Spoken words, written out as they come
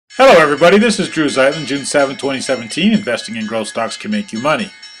Hello everybody, this is Drew Zeitlin, June 7, 2017. Investing in growth stocks can make you money.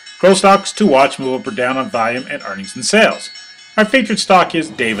 Growth stocks to watch move up or down on volume and earnings and sales. Our featured stock is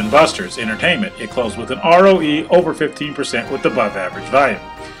Dave & Buster's Entertainment. It closed with an ROE over 15% with above average volume.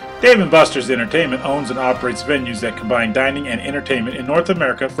 Dave & Buster's Entertainment owns and operates venues that combine dining and entertainment in North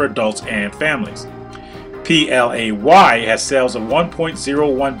America for adults and families. PLAY has sales of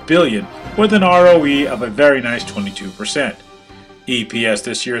 $1.01 billion with an ROE of a very nice 22%. EPS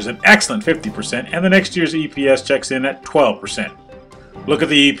this year is an excellent 50%, and the next year's EPS checks in at 12%. Look at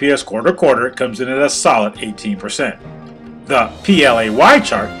the EPS quarter to quarter, it comes in at a solid 18%. The PLAY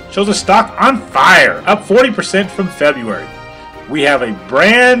chart shows a stock on fire, up 40% from February. We have a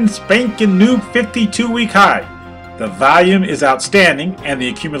brand spanking new 52-week high. The volume is outstanding, and the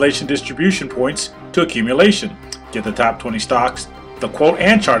accumulation distribution points to accumulation. Get the top 20 stocks, the quote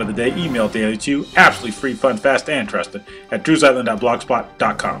and chart of the day emailed daily to you, absolutely free, fun, fast, and trusted at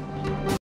drewzeitlin.blogspot.com.